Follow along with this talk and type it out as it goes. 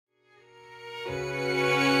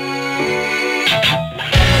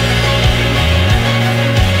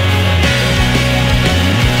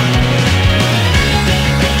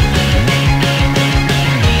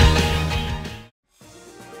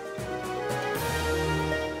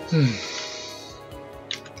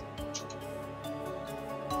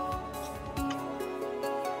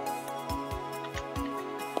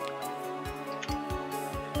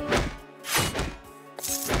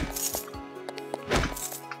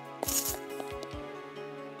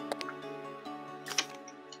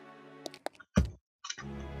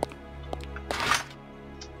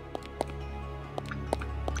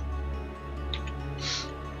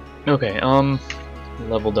Okay,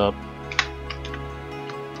 leveled up.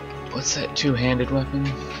 What's that two-handed weapon?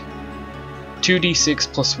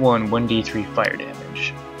 2d6 plus 1, 1d3 fire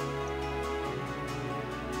damage.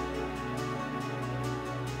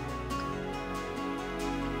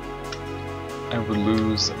 I would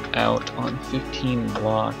lose out on 15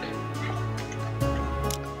 block.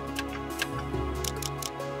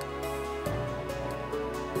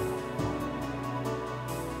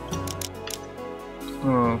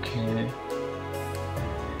 Okay.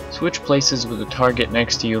 Switch places with a target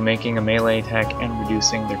next to you, making a melee attack and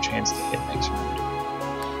reducing their chance to hit next round.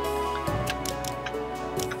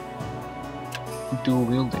 Dual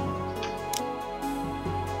wielding.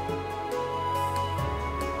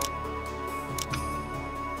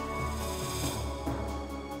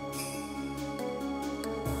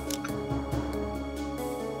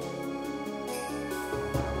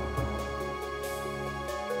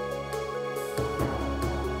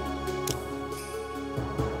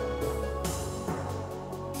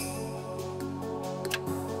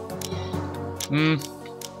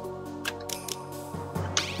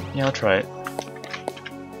 Yeah, I'll try it.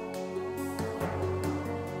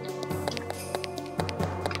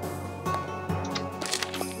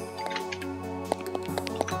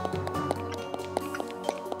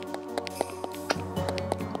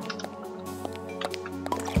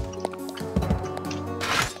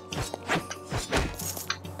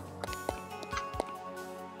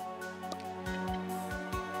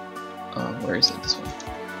 Where is it? This one.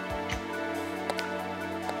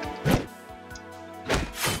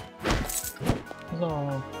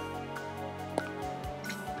 No.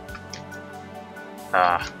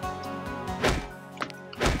 Ah.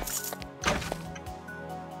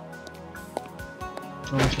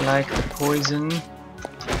 Don't like the poison.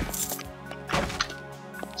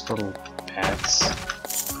 It's little bats.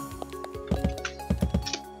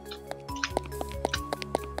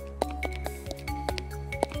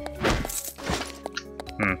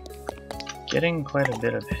 Getting quite a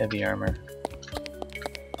bit of heavy armor.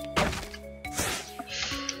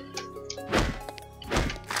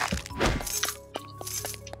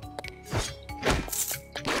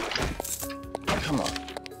 Come on.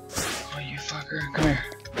 Oh, you fucker. Come here.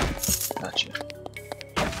 Gotcha.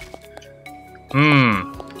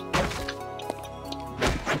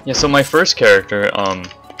 Yeah, so my first character,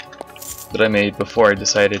 that I made before I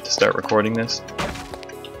decided to start recording this,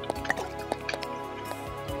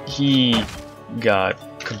 he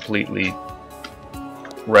got completely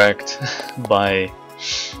wrecked by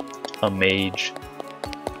a mage.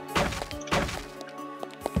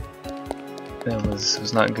 That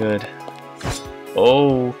was not good.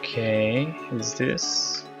 Okay, is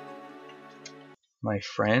this my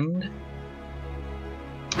friend?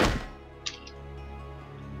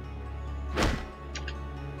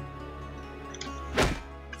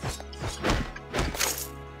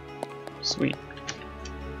 Sweet.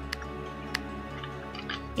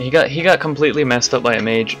 He got completely messed up by a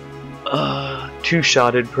mage.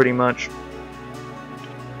 Two-shotted pretty much.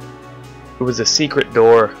 It was a secret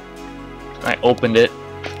door. I opened it.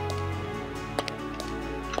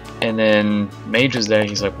 And then mage was there.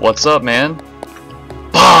 He's like, "What's up, man?"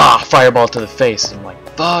 Bah! Fireball to the face. I'm like,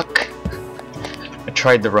 fuck. I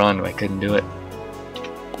tried to run, but I couldn't do it.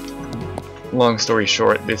 Long story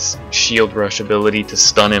short, this shield rush ability to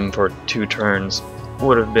stun him for 2 turns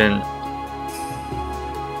would have been,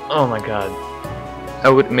 oh my god,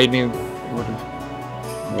 would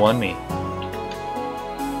have won me.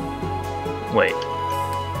 Wait,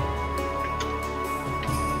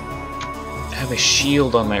 I have a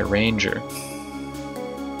shield on my ranger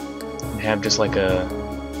and have just like a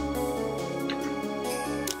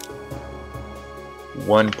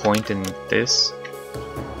 1 point in this.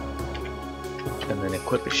 And then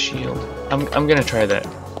equip a shield. I'm gonna try that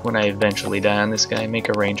when I eventually die on this guy. Make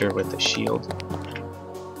a ranger with a shield.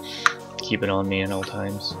 Keep it on me at all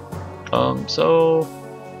times. So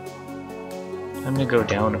I'm gonna go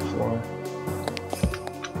down a floor.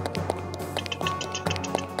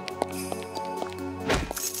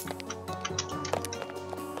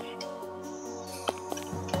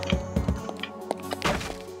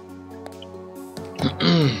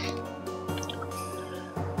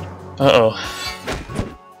 Uh-oh.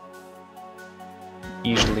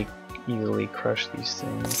 easily crush these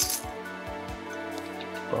things.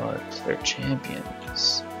 But their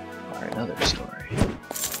champions are another story.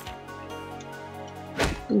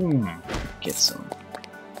 Boom! Get some.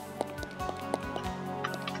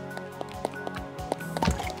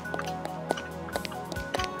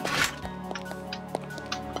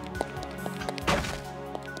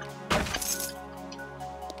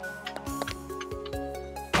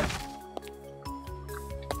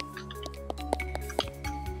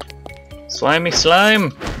 Slimy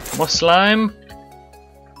slime! More slime!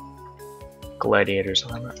 Gladiator's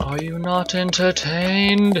armor. Are you not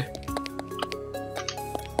entertained?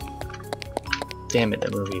 Damn it,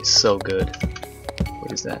 that movie is so good.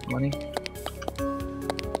 What is that, money?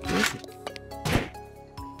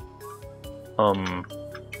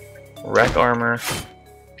 Wreck armor,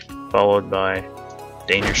 followed by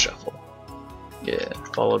danger shuffle. Yeah,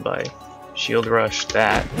 followed by shield rush,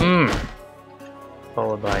 that.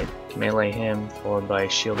 Followed by melee him, followed by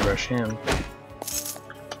shield rush him.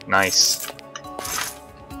 Nice.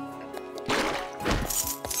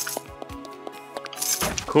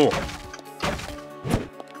 Cool.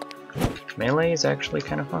 Melee is actually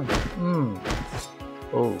kind of fun.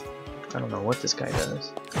 Oh, I don't know what this guy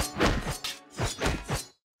does.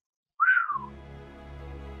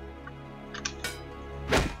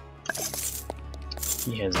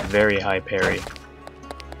 He has very high parry.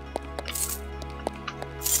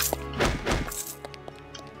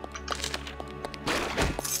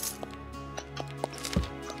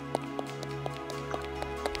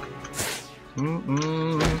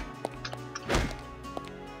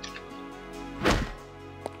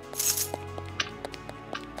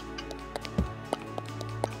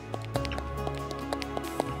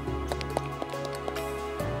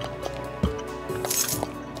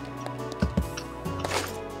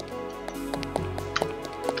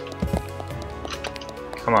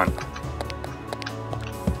 Come on.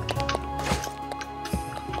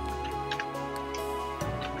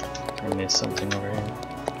 I missed something over here.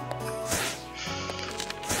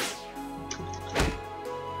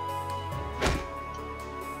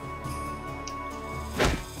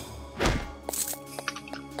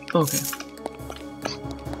 Okay.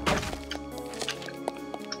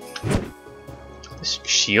 This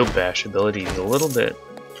shield bash ability is a little bit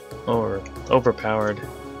overpowered.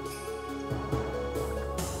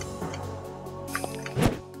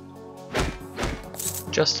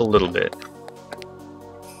 Just a little bit.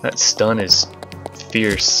 That stun is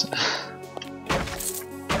fierce.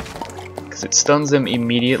 Because it stuns them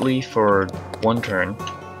immediately for 1 turn.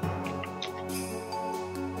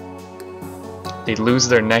 They lose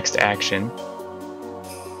their next action.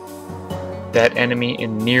 That enemy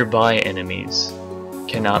and nearby enemies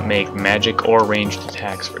cannot make magic or ranged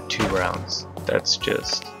attacks for 2 rounds. That's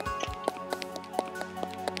just...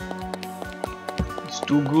 it's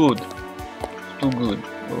too good. Too good.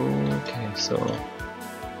 Okay, so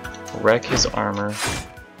wreck his armor,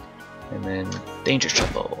 and then danger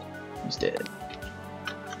shuffle. He's dead.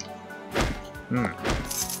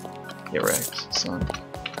 Get wrecked, son.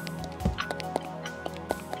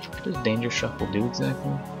 What does danger shuffle do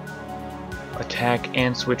exactly? Attack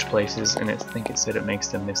and switch places, and I think it said it makes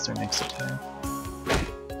them miss their next attack.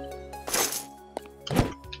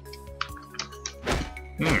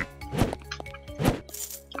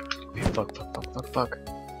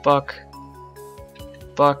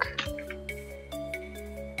 Fuck.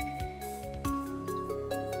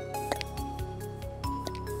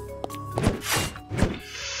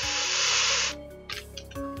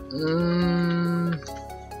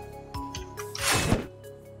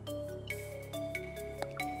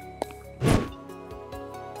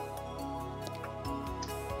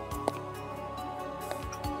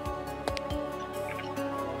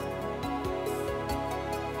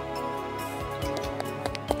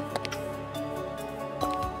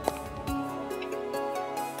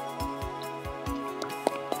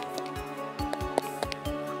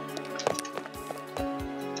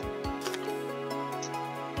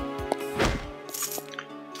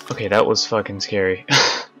 Okay, that was fucking scary.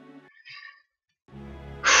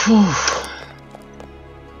 Whew.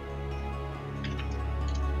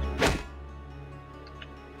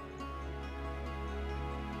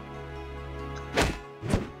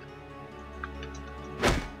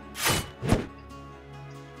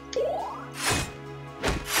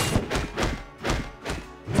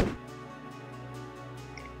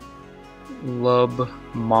 Lub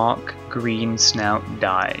Mock Green Snout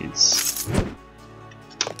dies.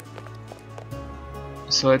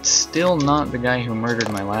 So it's still not the guy who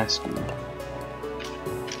murdered my last dude.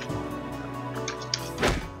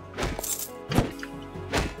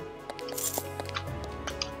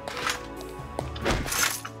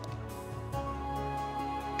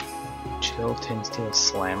 kill tends to a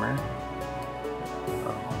slammer.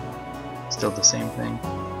 Still the same thing.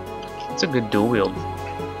 It's a good dual wield.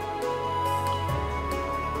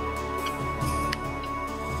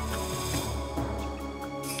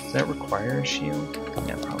 Does that require a shield?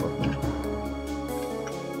 Yeah, probably.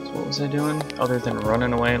 So what was I doing? Other than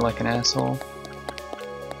running away like an asshole?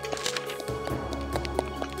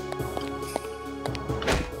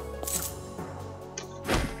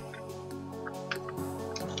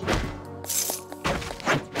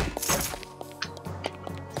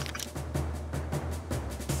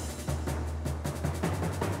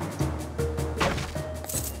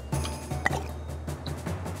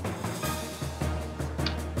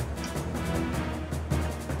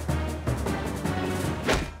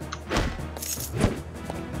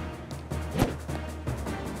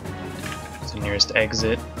 The nearest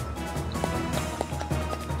exit.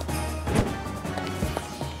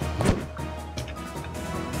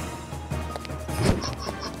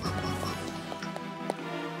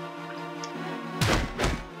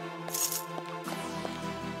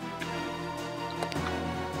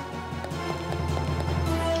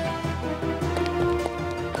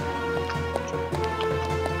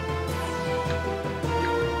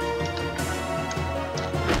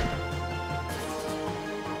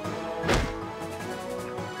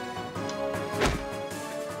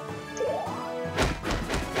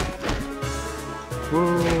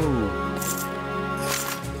 Woo!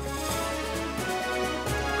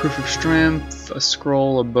 Proof of strength, a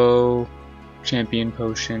scroll, a bow, champion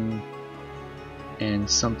potion, and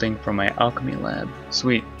something from my alchemy lab.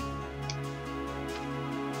 Sweet.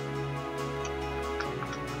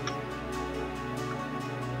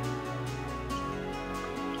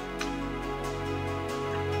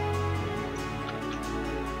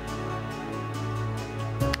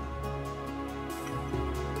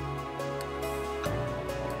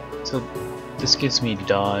 So this gives me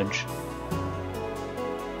dodge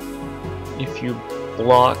if you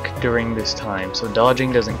block during this time. So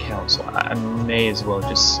dodging doesn't count, so I may as well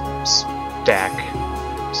just stack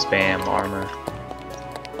spam armor.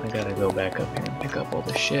 I gotta go back up here and pick up all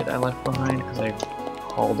the shit I left behind because I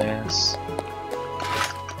hauled ass.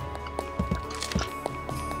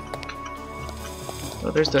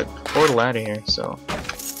 Oh, there's that portal out of here, so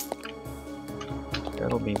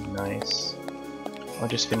that'll be nice. I'll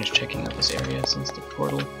just finish checking out this area since the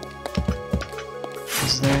portal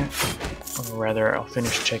is there. Or rather, I'll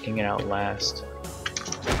finish checking it out last.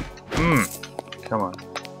 Come on.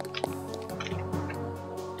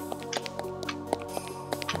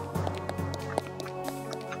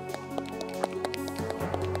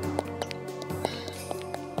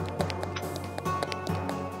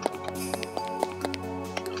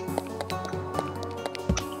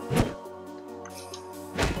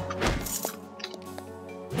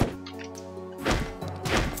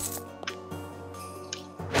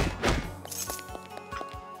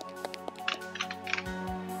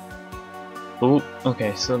 Ooh,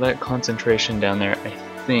 okay, so that concentration down there, I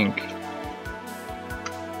think,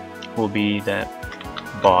 will be that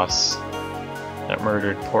boss that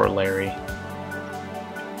murdered poor Larry.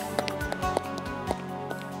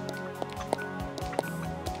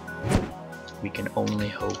 We can only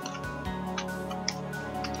hope.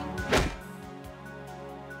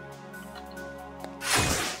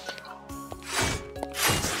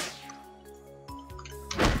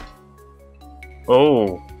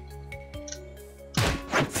 Oh!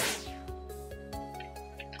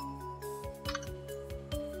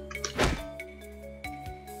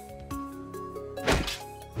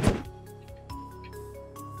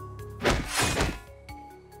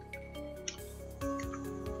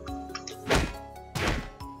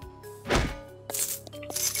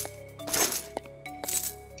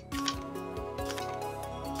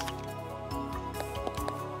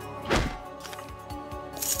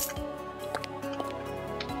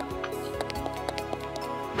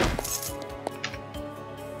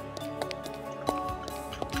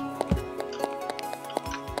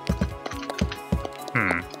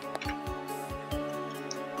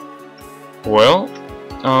 Well,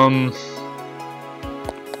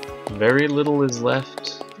 very little is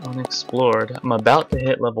left unexplored. I'm about to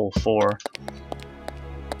hit level 4.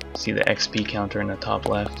 See the XP counter in the top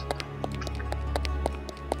left.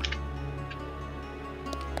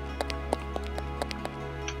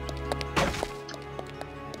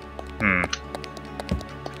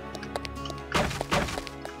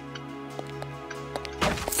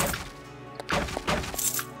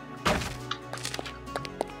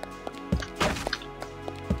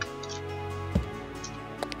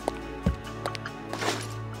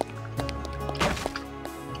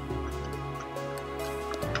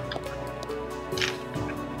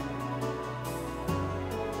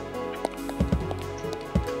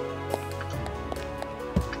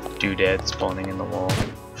 doodads spawning in the wall.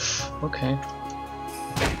 Okay.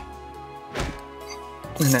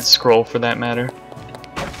 And that scroll, for that matter.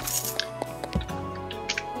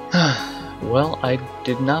 Well, I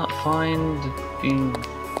did not find the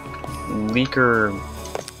leaker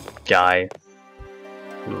guy.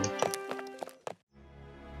 Ooh.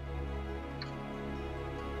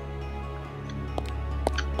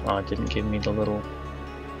 Oh, it didn't give me the little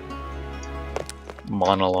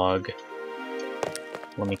monologue.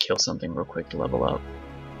 Let me kill something real quick to level up.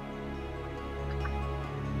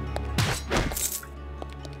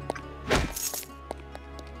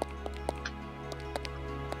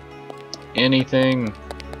 Anything.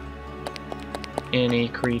 Any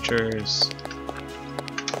creatures.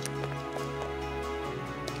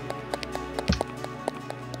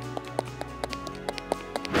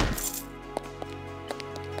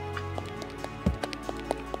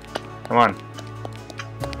 Come on.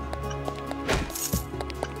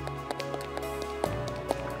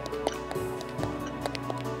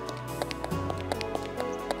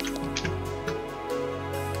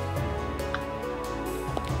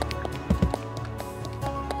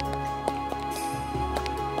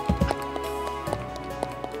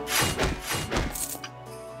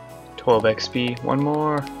 $12 XP. One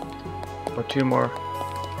more. Or two more.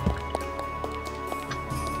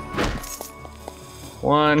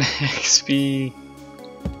 1 XP.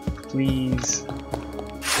 Please.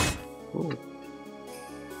 Ooh.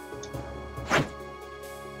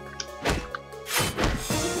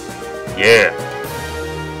 Yeah.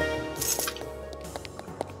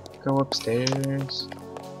 Go upstairs.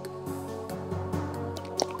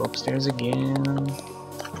 Go upstairs again.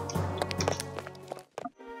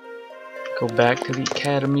 Go back to the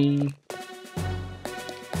academy.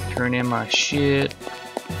 Turn in my shit.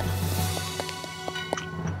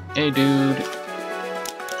 Hey dude.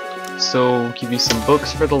 So, give you some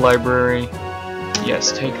books for the library.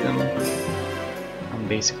 Yes, take them. I'm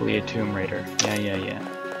basically a Tomb Raider. Yeah.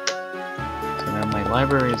 So now my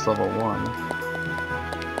library is level 1.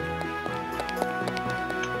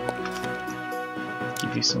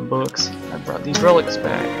 Give you some books. I brought these relics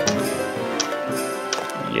back.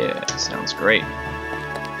 Yeah, sounds great.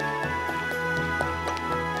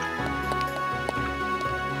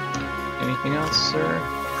 Anything else, sir?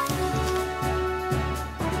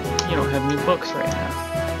 You don't have any books right now.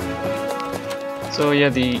 So yeah,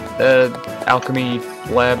 the alchemy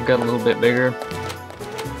lab got a little bit bigger.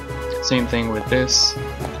 Same thing with this.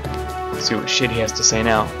 Let's see what shit he has to say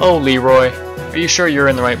now. Oh, Leroy, are you sure you're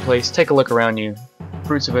in the right place? Take a look around you.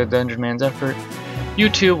 Fruits of a Dungeonman's effort. You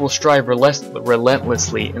too will strive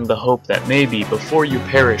relentlessly in the hope that maybe, before you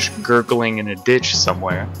perish gurgling in a ditch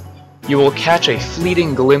somewhere, you will catch a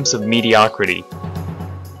fleeting glimpse of mediocrity.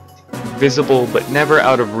 Visible but never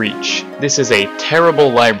out of reach. This is a terrible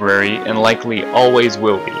library and likely always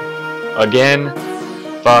will be. Again,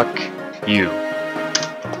 fuck you.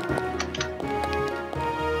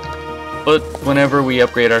 But whenever we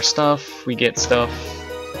upgrade our stuff, we get stuff.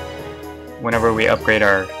 Whenever we upgrade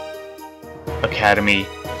our academy,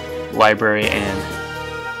 library, and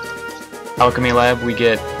alchemy lab, we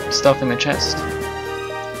get stuff in the chest,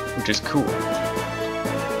 which is cool.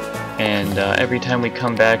 And every time we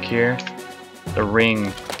come back here, the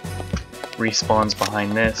ring respawns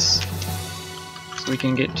behind this, so we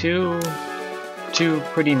can get two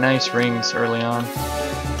pretty nice rings early on.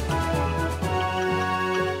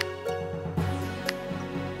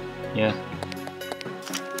 Yeah.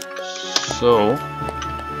 So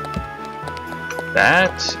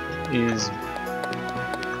that is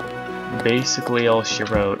basically all she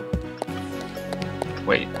wrote.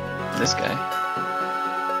 Wait, this guy.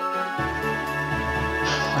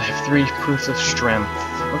 I have 3 proofs of strength.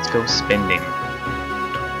 Let's go spending.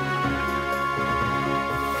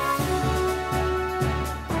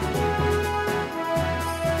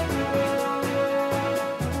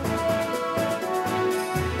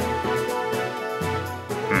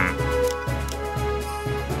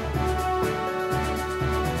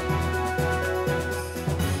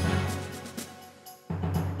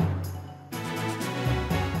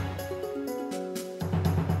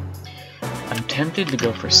 I'm tempted to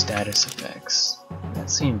go for status effects. That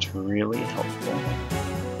seems really helpful.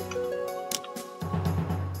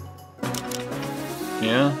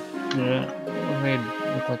 Yeah, they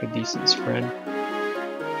look like a decent spread.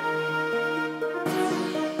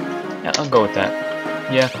 Yeah, I'll go with that.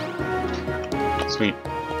 Yeah. Sweet.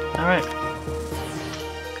 Alright.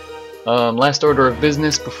 Last order of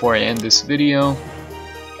business before I end this video.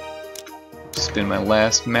 Spin my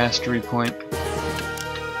last mastery point.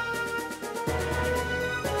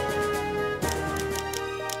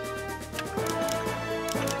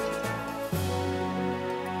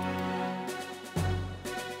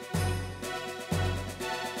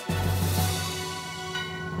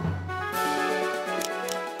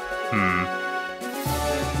 I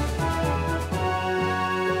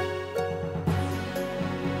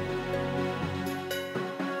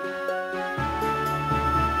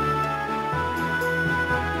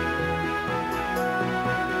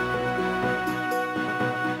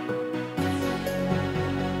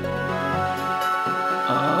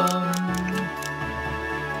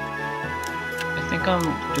think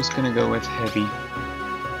I'm just gonna go with heavy.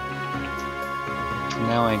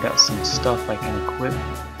 Now I got some stuff I can equip.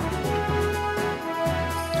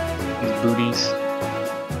 These booties.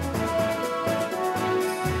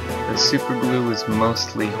 The super glue is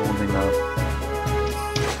mostly holding up.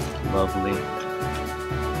 Lovely.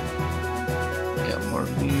 Got more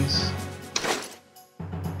of these.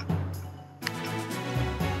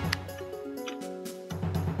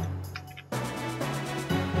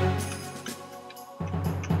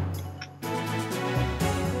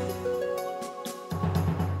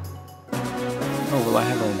 Oh, well, I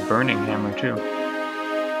have a burning hammer too.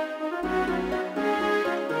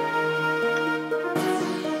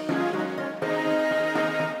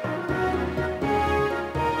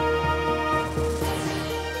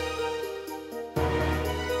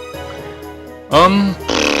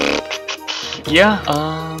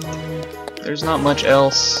 Yeah, there's not much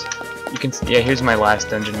else. You can, yeah, here's my last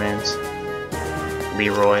Dungeonmans.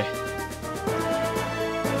 Leroy.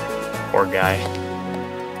 Poor guy.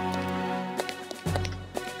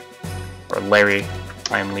 Or Larry.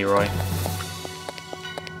 I am Leroy.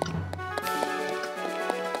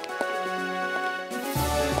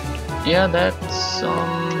 Yeah, that's,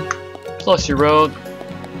 plus your road.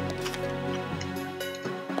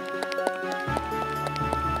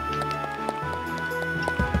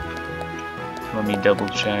 Let me double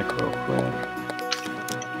check real quick.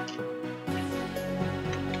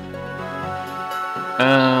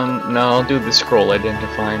 No, I'll do the scroll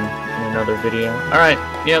identifying in another video. Alright,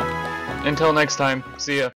 yep. Until next time, see ya.